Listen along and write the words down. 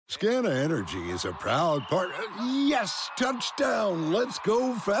Scana Energy is a proud partner. Yes, touchdown! Let's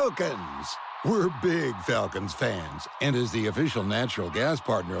go Falcons! We're big Falcons fans, and as the official natural gas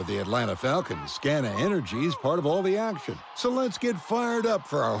partner of the Atlanta Falcons, Scana Energy is part of all the action. So let's get fired up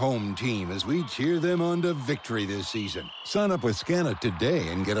for our home team as we cheer them on to victory this season. Sign up with Scana today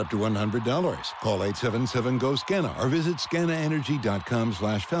and get up to $100. Call 877-GO-SCANA or visit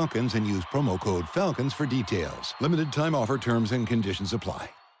scanaenergy.com/Falcons and use promo code FALCONS for details. Limited time offer, terms and conditions apply.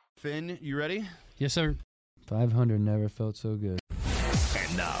 Finn, you ready? Yes, sir. 500 never felt so good.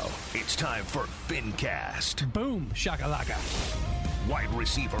 And now, it's time for FinCast. Boom, shakalaka. Wide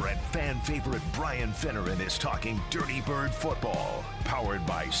receiver and fan favorite Brian Finneran is talking Dirty Bird football. Powered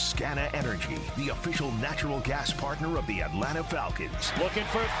by Scana Energy, the official natural gas partner of the Atlanta Falcons. Looking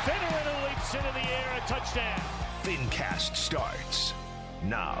for Finneran, who leaps into the air, a touchdown. FinCast starts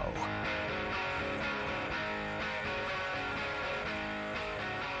now.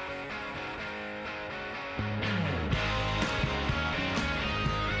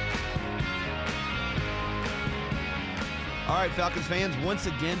 All right, Falcons fans, once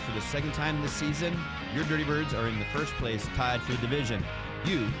again for the second time this season, your Dirty Birds are in the first place, tied for the division.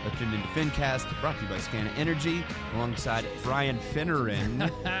 You are tuned into FinCast, brought to you by Scana Energy, alongside Brian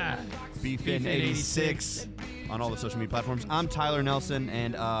Finneran, BFin86, on all the social media platforms. I'm Tyler Nelson,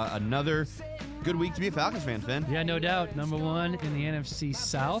 and another good week to be a Falcons fan, Finn. Yeah, no doubt. Number one in the NFC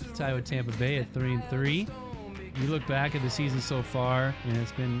South, tied with Tampa Bay at 3-3. You look back at the season so far, and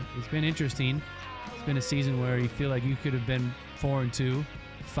it's been interesting. It's been a season where you feel like you could have been 4-2,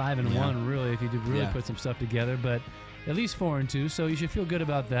 5-1, really, if you did really put some stuff together. But at least 4-2, so you should feel good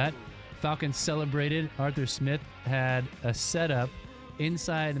about that. Falcons celebrated. Arthur Smith had a setup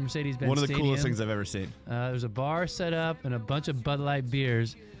inside the Mercedes-Benz Stadium. One of the coolest things I've ever seen. There's a bar set up and a bunch of Bud Light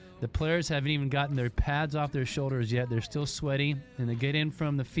beers. The players haven't even gotten their pads off their shoulders yet. They're still sweaty, and they get in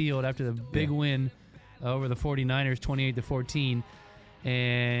from the field after the big win over the 49ers, 28-14.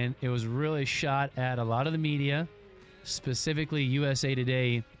 And it was really shot at a lot of the media, specifically USA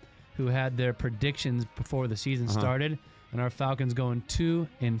Today, who had their predictions before the season started, and our Falcons going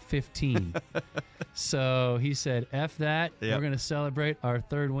 2-15. So he said, F that. We're going to celebrate our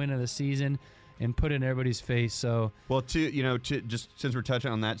third win of the season and put it in everybody's face. So, well, just since we're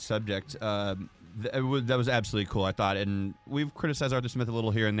touching on that subject, that was absolutely cool, I thought. And we've criticized Arthur Smith a little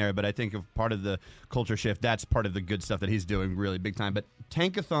here and there, but I think if part of the culture shift, that's part of the good stuff that he's doing really big time. But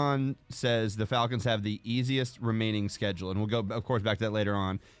Tankathon says the Falcons have the easiest remaining schedule, and we'll go, of course, back to that later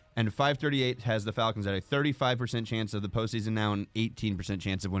on. And 538 has the Falcons at a 35% chance of the postseason now and 18%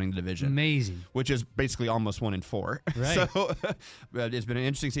 chance of winning the division. Amazing. Which is basically almost 1-4. Right. So it's been an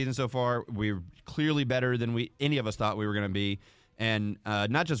interesting season so far. We're clearly better than any of us thought we were going to be. And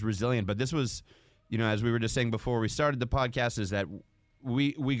not just resilient, but this was, as we were just saying before we started the podcast, is that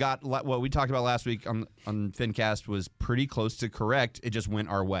we got what we talked about last week on FinCast was pretty close to correct. It just went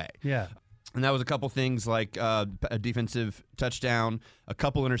our way. Yeah. And that was a couple things like a defensive touchdown, a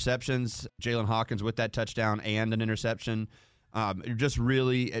couple interceptions, Jalen Hawkins with that touchdown and an interception. Just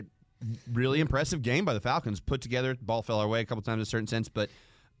really impressive game by the Falcons put together. The ball fell our way a couple times in a certain sense, but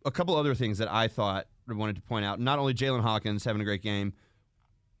a couple other things that I thought I wanted to point out. Not only Jalen Hawkins having a great game,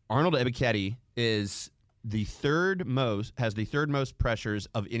 Arnold Ebiketie has the third most pressures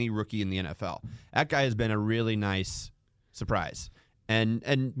of any rookie in the NFL. That guy has been a really nice surprise. And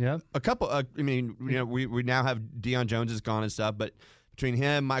a couple, we now have Deion Jones is gone and stuff, but between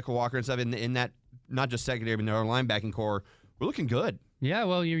him, Michael Walker and stuff in that, not just secondary, but in our linebacking core, we're looking good. Yeah,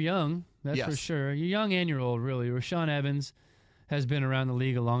 well, you're young, that's for sure. You're young and you're old, really. Rashaan Evans has been around the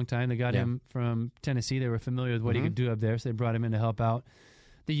league a long time. They got him from Tennessee. They were familiar with what he could do up there, so they brought him in to help out.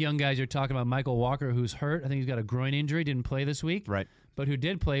 The young guys you're talking about, Michael Walker, who's hurt. I think he's got a groin injury, didn't play this week. Right. But who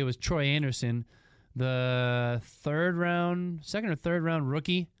did play was Troy Anderson, the second or third round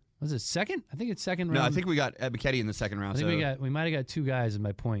rookie. Was it second? I think it's second round. No, I think we got Ebiketie in the second round. I think we might have got two guys, is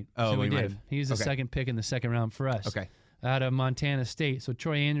my point. Oh, so we did. have. He was the second pick in the second round for us. Okay. Out of Montana State. So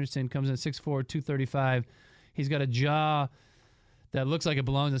Troy Anderson comes in 6'4", 235. He's got a jaw that looks like it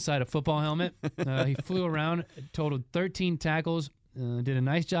belongs inside a football helmet. He flew around, totaled 13 tackles, did a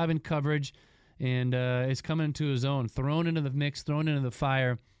nice job in coverage, and is coming into his own, thrown into the mix, thrown into the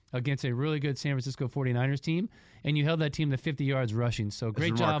fire against a really good San Francisco 49ers team, and you held that team to 50 yards rushing. So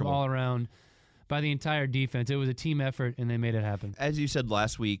great job all around by the entire defense. It was a team effort, and they made it happen. As you said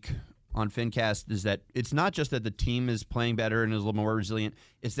last week on FinCast, is that it's not just that the team is playing better and is a little more resilient,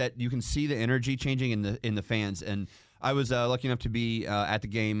 it's that you can see the energy changing in the fans. And I was lucky enough to be at the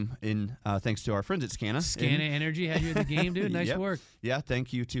game thanks to our friends at Scana. Scana Energy had you at the game, dude. Nice work. Yeah,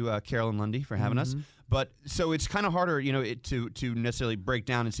 thank you to Carolyn Lundy for having us. But so it's kind of harder, to necessarily break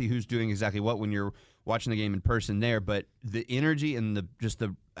down and see who's doing exactly what when you're watching the game in person there. But the energy and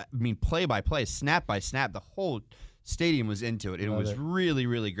play by play, snap by snap, the whole stadium was into it. It was really,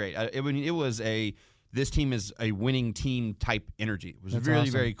 really great. It was this team is a winning team type energy. It was really,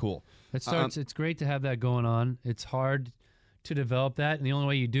 awesome. very cool. It's great to have that going on. It's hard to develop that, and the only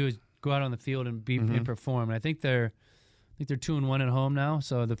way you do is go out on the field and and perform. And I think they're 2-1 at home now.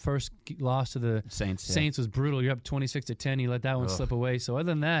 So the first loss to the Saints was brutal. You're up 26-10. You let that one slip away. So other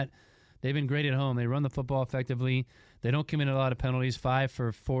than that, they've been great at home. They run the football effectively. They don't commit a lot of penalties. 5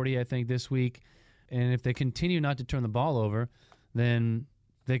 for 40, I think, this week. And if they continue not to turn the ball over, then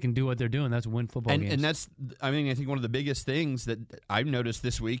they can do what they're doing. That's win football games. And that's, I think one of the biggest things that I've noticed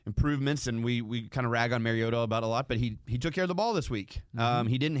this week, improvements, and we kind of rag on Mariota about a lot, but he took care of the ball this week.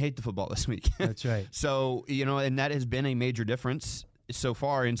 He didn't hate the football this week. That's right. So, and that has been a major difference so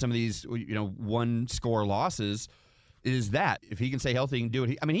far in some of these, one-score losses, is that if he can stay healthy, he can do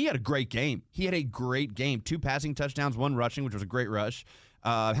it. He had a great game. He had a great game. 2 passing touchdowns, 1 rushing, which was a great rush.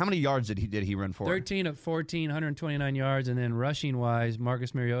 How many yards did he run for? 13 of 14, 129 yards, and then rushing-wise,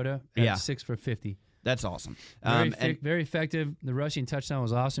 Marcus Mariota had 6 for 50. That's awesome. Very effective. The rushing touchdown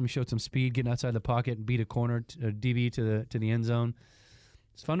was awesome. He showed some speed, getting outside the pocket and beat a corner, DB to the end zone.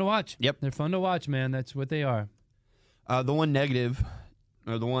 It's fun to watch. Yep. They're fun to watch, man. That's what they are. The one negative,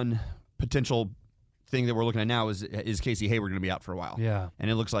 or the one potential thing that we're looking at now is Casey Hayward going to be out for a while. Yeah. And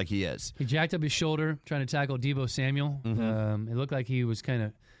it looks like he is. He jacked up his shoulder trying to tackle Deebo Samuel. It looked like he was kind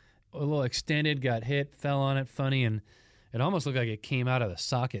of a little extended, got hit, fell on it, funny, and it almost looked like it came out of the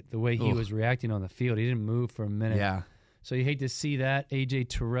socket the way he was reacting on the field. He didn't move for a minute. Yeah. So you hate to see that. A.J.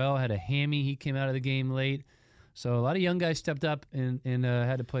 Terrell had a hammy. He came out of the game late. So a lot of young guys stepped up and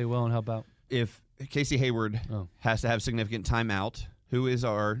had to play well and help out. If Casey Hayward has to have significant timeout, who is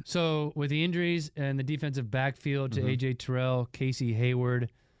our... So with the injuries and the defensive backfield to A.J. Terrell, Casey Hayward,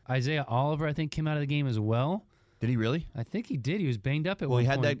 Isaiah Oliver, I think, came out of the game as well. Did he really? I think he did. He was banged up at one point.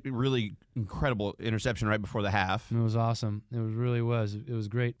 point. Well, he had that really incredible interception right before the half. It was awesome. It really was. It was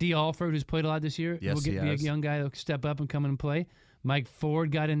great. D. Alford, who's played a lot this year, will be a young guy that'll step up and come in and play. Mike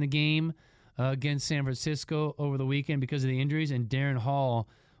Ford got in the game against San Francisco over the weekend because of the injuries, and Darren Hall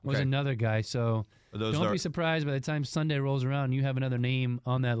was another guy. So... Don't be surprised by the time Sunday rolls around and you have another name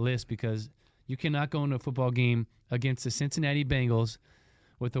on that list, because you cannot go into a football game against the Cincinnati Bengals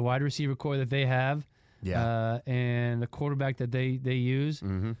with the wide receiver core that they have and the quarterback that they use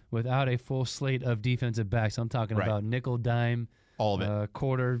without a full slate of defensive backs. I'm talking about nickel, dime, all of it,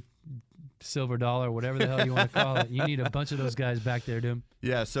 quarter, silver dollar, whatever the hell you want to call it. You need a bunch of those guys back there, dude.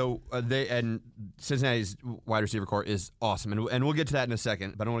 Yeah, so Cincinnati's wide receiver core is awesome, and we'll get to that in a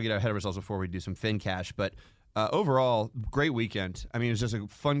second, but I don't want to get ahead of ourselves before we do some FinCash. But overall, great weekend. It was just a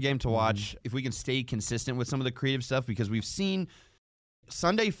fun game to watch. If we can stay consistent with some of the creative stuff, because we've seen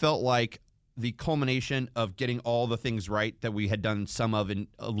Sunday felt like the culmination of getting all the things right that we had done some of in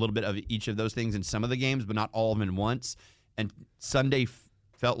a little bit of each of those things in some of the games, but not all of them in once. And Sunday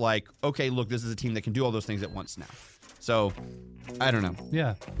felt like, okay, look, this is a team that can do all those things at once now. So, I don't know.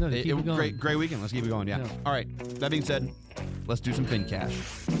 Yeah. No, keep it going. Great weekend. Let's keep it going, yeah. All right. That being said, let's do some FinCash.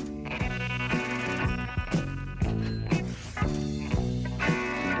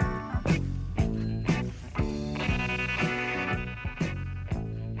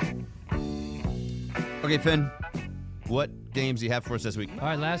 Okay, Finn, what games do you have for us this week? All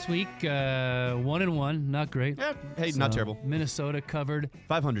right, last week, 1-1, not great. Yeah, hey, not terrible. Minnesota covered.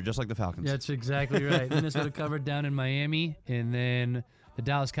 500, just like the Falcons. That's exactly right. Minnesota covered down in Miami, and then the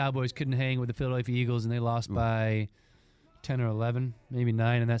Dallas Cowboys couldn't hang with the Philadelphia Eagles, and they lost by 10 or 11, maybe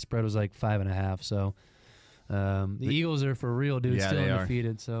 9, and that spread was like 5.5. So the Eagles are for real, dude. Yeah, still they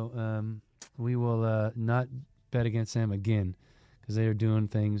undefeated. So we will not bet against them again, because they are doing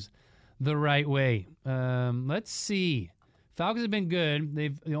things the right way. Let's see. Falcons have been good.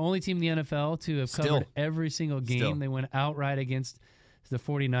 They've the only team in the NFL to have covered every single game. They went outright against the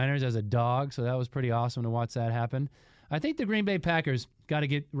 49ers as a dog, so that was pretty awesome to watch that happen. I think the Green Bay Packers got to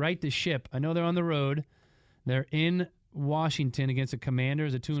get right the ship. I know they're on the road. They're in Washington against the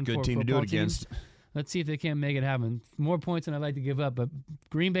Commanders, a 2-4 football good team to do it against. Let's see if they can't make it happen. More points than I'd like to give up, but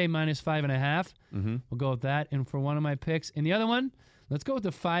Green Bay minus 5.5. We'll go with that. And for one of my picks, and the other one, let's go with the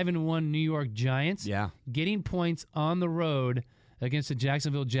 5-1 New York Giants. Yeah. Getting points on the road against the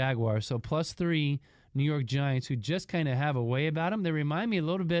Jacksonville Jaguars. So +3 New York Giants, who just kind of have a way about them. They remind me a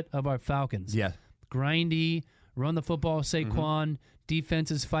little bit of our Falcons. Yeah. Grindy, run the football, Saquon, defense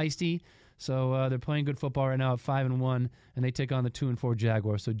is feisty. So they're playing good football right now at 5-1, and they take on the 2-4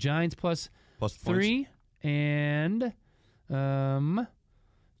 Jaguars. So Giants plus 3 points. and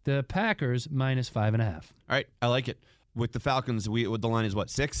The Packers minus 5.5. All right, I like it. With the Falcons, the line is what,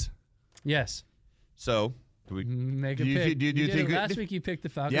 6? Yes. So, do we make a do you, pick? Do you think last week you picked the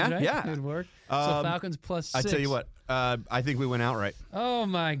Falcons, Yeah, right? yeah. Good work. So Falcons plus 6. I tell you what, I think we went outright. Oh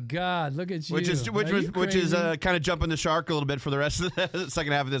my God! Look at you. Which is crazy? kind of jumping the shark a little bit for the rest of the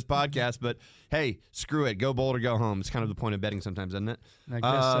second half of this podcast. But hey, screw it, go bold or go home. It's kind of the point of betting sometimes, isn't it? I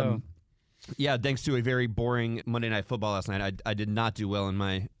guess so. Yeah, thanks to a very boring Monday Night Football last night, I did not do well in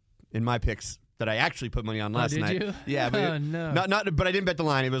my picks that I actually put money on last night. Did you? Yeah, but Oh, no. But I didn't bet the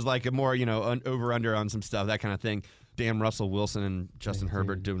line. It was like a more over under on some stuff, that kind of thing. Damn, Russell Wilson and Justin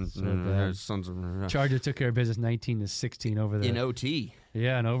Herbert doing bad. sons of Chargers took care of business 19-16 over there. in OT.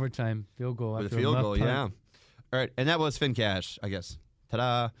 Yeah, an overtime field goal. With after a field muff goal, punt. yeah. All right, and that was FinCash, I guess.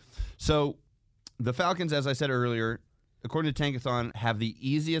 Ta-da. So the Falcons, as I said earlier, according to Tankathon, have the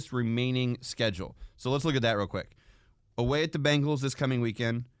easiest remaining schedule. So let's look at that real quick. Away at the Bengals this coming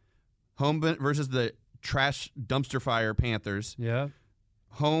weekend. Home versus the trash dumpster fire Panthers. Yeah.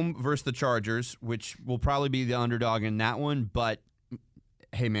 Home versus the Chargers, which will probably be the underdog in that one. But,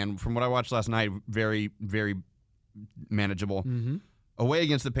 hey, man, from what I watched last night, very, very manageable. Mm-hmm. Away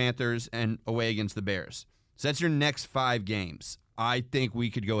against the Panthers and away against the Bears. So that's your next 5 games. I think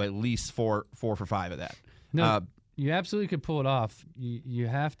we could go at least 4 for 5 of that. No, you absolutely could pull it off. You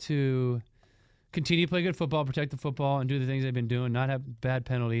have to continue to play good football, protect the football, and do the things they've been doing, not have bad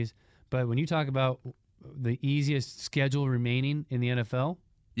penalties. But when you talk about the easiest schedule remaining in the NFL,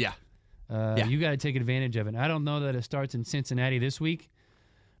 Yeah. you got to take advantage of it. I don't know that it starts in Cincinnati this week,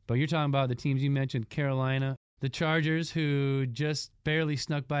 but you're talking about the teams you mentioned, Carolina, the Chargers, who just barely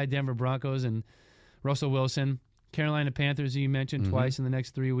snuck by Denver Broncos and Russell Wilson, Carolina Panthers, who you mentioned twice in the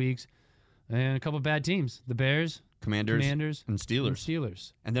next 3 weeks, and a couple of bad teams, the Bears, Commanders and and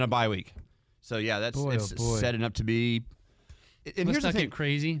Steelers. And then a bye week. So, yeah, that's Boy, it's oh boy. setting up to be. And Let's here's the not thing. get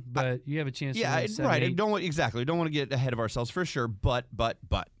crazy, but you have a chance to win 7, right. 8. Don't want to get ahead of ourselves for sure. But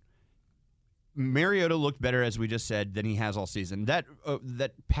Mariota looked better, as we just said, than he has all season. That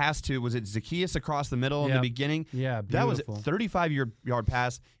pass to, was it Zacchaeus across the middle in the beginning? Yeah, that was a beautiful. 35-yard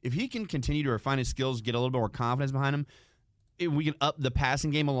pass. If he can continue to refine his skills, get a little bit more confidence behind him, if we can up the passing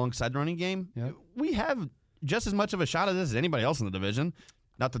game alongside the running game, we have just as much of a shot at this as anybody else in the division.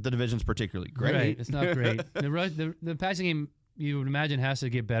 Not that the division's particularly great. Right, it's not great. The passing game, you would imagine, has to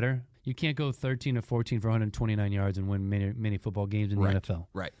get better. You can't go 13 or 14 for 129 yards and win many football games in the NFL.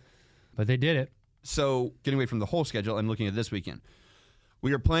 Right. But they did it. So, getting away from the whole schedule and looking at this weekend,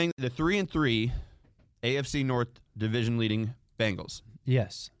 we are playing the 3-3 AFC North division-leading Bengals.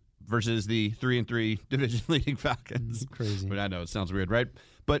 Yes. Versus the 3-3 division-leading Falcons. Crazy. But I know it sounds weird, right?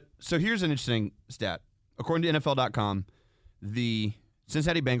 But so here's an interesting stat. According to NFL.com, the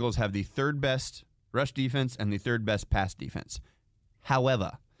Cincinnati Bengals have the 3rd best rush defense and the 3rd best pass defense.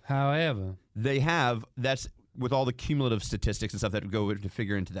 However, they have, that's with all the cumulative statistics and stuff that go to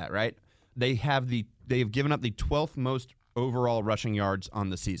figure into that, right? They have given up the 12th most overall rushing yards on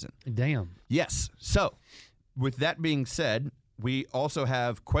the season. Damn. Yes. So, with that being said, we also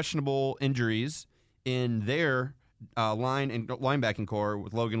have questionable injuries in their line and linebacking core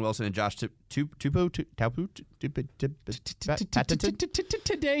with Logan Wilson and Josh Taupo.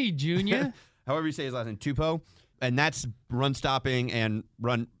 Today, Junior. However you say his last name, Taupo. And that's run stopping and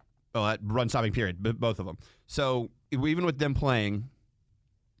run stopping period, both of them. So, even with them playing,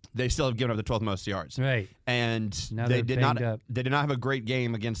 they still have given up the 12th most yards. Right. And now they did not have a great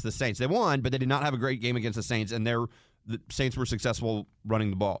game against the Saints. They won, but they did not have a great game against the Saints, and the Saints were successful running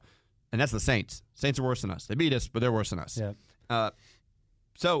the ball. And that's the Saints. Saints are worse than us. They beat us, but they're worse than us. Yeah.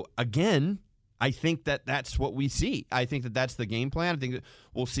 So, again, I think that's what we see. I think that's the game plan. I think that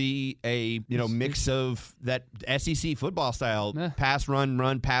we'll see a mix of that SEC football style, pass,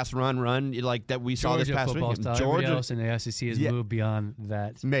 run, pass, run, like that we saw this past week. Everybody else in the SEC has moved beyond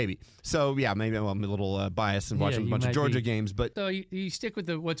that. Maybe. So, yeah, maybe I'm a little biased and watching a bunch of Georgia games. But so you stick with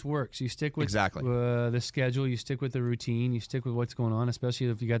what works. You stick with exactly the schedule. You stick with the routine. You stick with what's going on, especially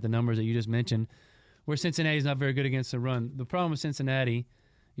if you got the numbers that you just mentioned, where Cincinnati's not very good against the run. The problem with Cincinnati,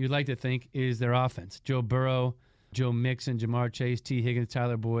 you'd like to think, is their offense. Joe Burrow, Joe Mixon, Jamar Chase, T. Higgins,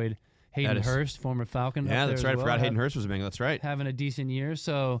 Tyler Boyd, Hayden Hurst, former Falcon. Yeah, that's right. I forgot Hayden Hurst was a Bengal. That's right. Having a decent year.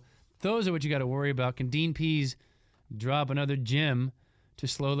 So those are what you got to worry about. Can Dean Pease drop another gem to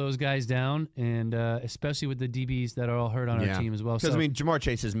slow those guys down, and especially with the DBs that are all hurt on our team as well. Because, Jamar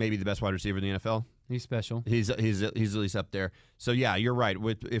Chase is maybe the best wide receiver in the NFL. He's special. He's at least up there. So, yeah, you're right.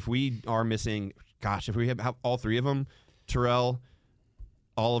 If we are missing, if we have all 3 of them, Terrell,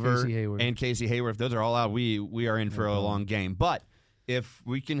 Oliver, and Casey Hayward, if those are all out, we are in for a long game. But if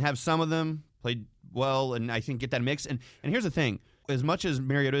we can have some of them play well and I think get that mix. And here's the thing. as much as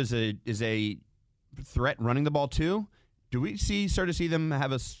Mariota is a threat running the ball too, do we start to see them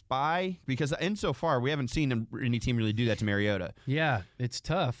have a spy? Because insofar, we haven't seen any team really do that to Mariota. Yeah, it's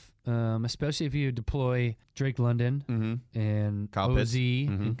tough, especially if you deploy Drake London and Kyle OZ Pitts.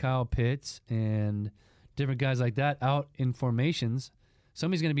 and Kyle Pitts and different guys like that out in formations.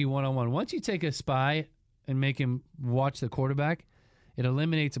 Somebody's going to be one-on-one. Once you take a spy and make him watch the quarterback, it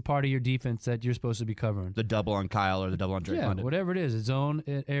eliminates a part of your defense that you're supposed to be covering. The double on Kyle or the double on Drake London. Whatever it is, a zone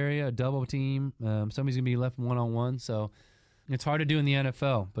area, a double team, somebody's going to be left one-on-one. So it's hard to do in the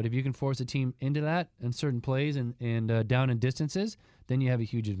NFL. But if you can force a team into that in certain plays and down in distances, then you have a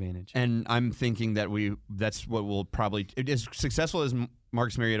huge advantage. And I'm thinking that that's what we'll probably – as successful as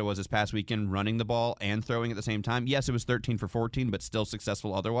Marcus Mariota was this past weekend running the ball and throwing at the same time, yes, it was 13 for 14, but still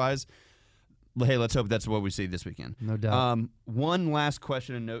successful otherwise. Hey, let's hope that's what we see this weekend. No doubt. One last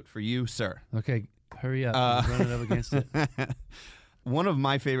question and note for you, sir. Okay, hurry up. I'm running up against it. One of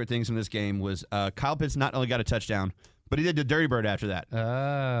my favorite things from this game was Kyle Pitts not only got a touchdown, but he did the dirty bird after that.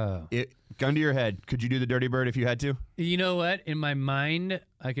 Oh. Gun to your head, could you do the dirty bird if you had to? You know what? In my mind,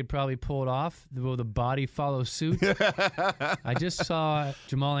 I could probably pull it off. Will the body follow suit? I just saw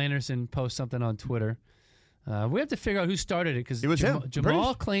Jamal Anderson post something on Twitter. We have to figure out who started it because It was him.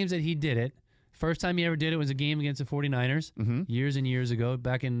 Jamal claims that he did it. First time he ever did it was a game against the 49ers years and years ago,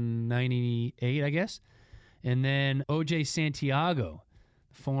 back in 98, I guess. And then O.J. Santiago,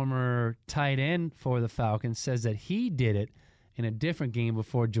 former tight end for the Falcons, says that he did it in a different game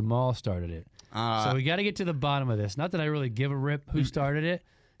before Jamal started it. So we got to get to the bottom of this. Not that I really give a rip who started it.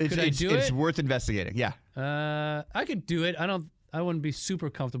 Could I do it? It's worth investigating, yeah. I could do it. I wouldn't be super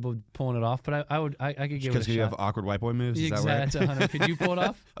comfortable pulling it off, but I could give it a shot. Because you have awkward white boy moves? Is that right? Exactly. 100. Could you pull it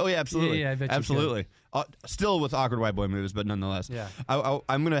off? Oh, yeah, absolutely. Yeah, I bet you absolutely. Still with awkward white boy moves, but nonetheless. Yeah.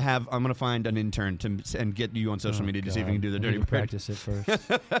 I'm gonna find an intern and get you on social media to see if you can do the dirty bird. Practice it first.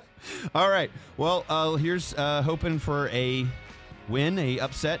 All right. Well, here's hoping for a win, a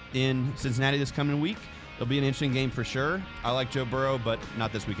upset in Cincinnati this coming week. It'll be an interesting game for sure. I like Joe Burrow, but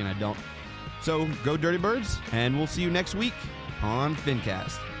not this weekend. I don't. So go Dirty Birds, and we'll see you next week on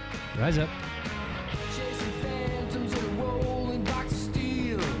FinCast. Rise up. Chasing phantoms in a rolling box of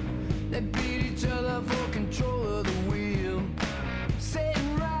steel. They beat each other for control of the wheel.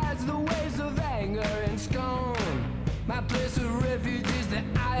 Satan rides the waves of anger and scorn. My place of refuge is the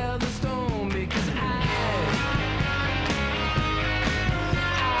eye of the storm because I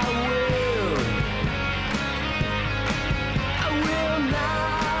will not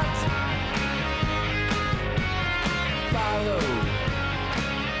follow.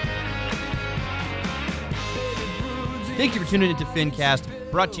 Thank you for tuning into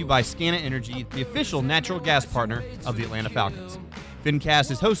FinCast, brought to you by Scana Energy, the official natural gas partner of the Atlanta Falcons. FinCast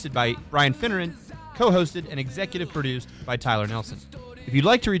is hosted by Brian Finneran, co-hosted and executive produced by Tyler Nelson. If you'd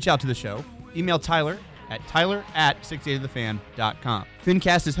like to reach out to the show, email Tyler at 680thefan.com.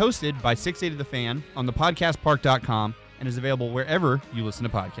 FinCast is hosted by 680thefan on thepodcastpark.com and is available wherever you listen to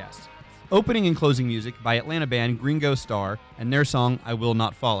podcasts. Opening and closing music by Atlanta band Gringo Star and their song I Will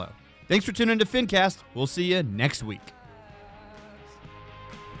Not Follow. Thanks for tuning into FinCast. We'll see you next week.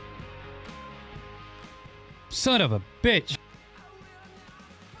 Son of a bitch.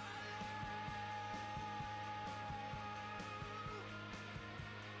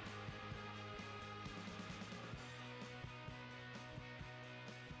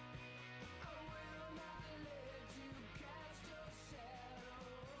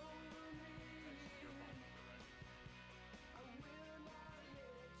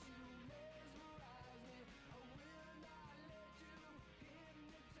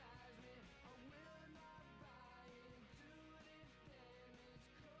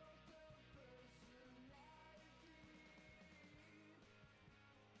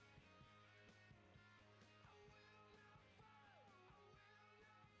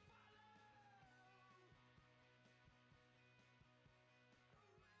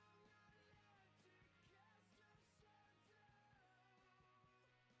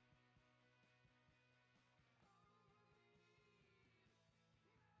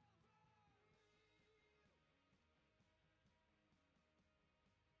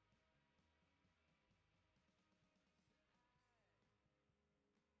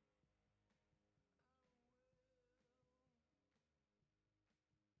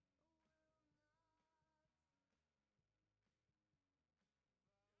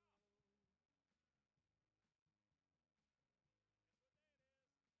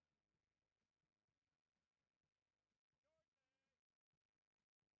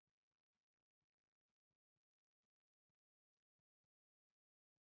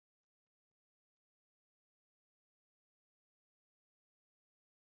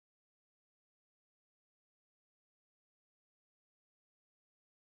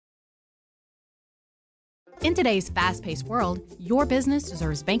 In today's fast-paced world, your business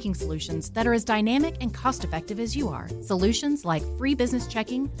deserves banking solutions that are as dynamic and cost-effective as you are. Solutions like free business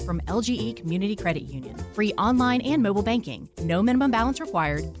checking from LGE Community Credit Union, free online and mobile banking, no minimum balance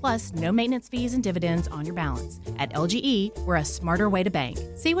required, plus no maintenance fees and dividends on your balance. At LGE, we're a smarter way to bank.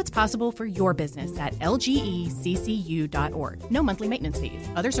 See what's possible for your business at lgeccu.org. No monthly maintenance fees.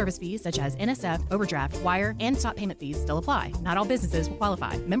 Other service fees such as NSF, overdraft, wire, and stop payment fees still apply. Not all businesses will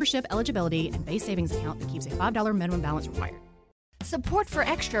qualify. Membership eligibility and base savings account that keeps a $5 minimum balance required. Support for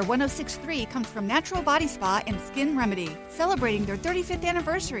Extra 106.3 comes from Natural Body Spa and Skin Remedy, celebrating their 35th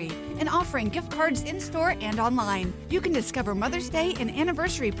anniversary and offering gift cards in-store and online. You can discover Mother's Day and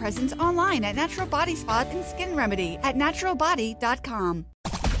anniversary presents online at Natural Body Spa and Skin Remedy at naturalbody.com.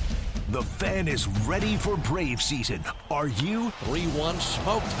 The Fan is ready for Brave season. Are you? 3-1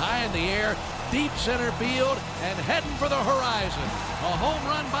 smoked high in the air, deep center field, and heading for the horizon. A home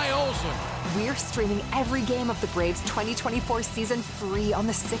run by Olsen. We're streaming every game of the Braves 2024 season free on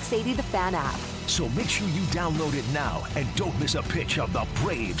the 680 The Fan app. So make sure you download it now and don't miss a pitch of the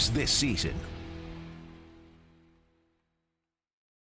Braves this season.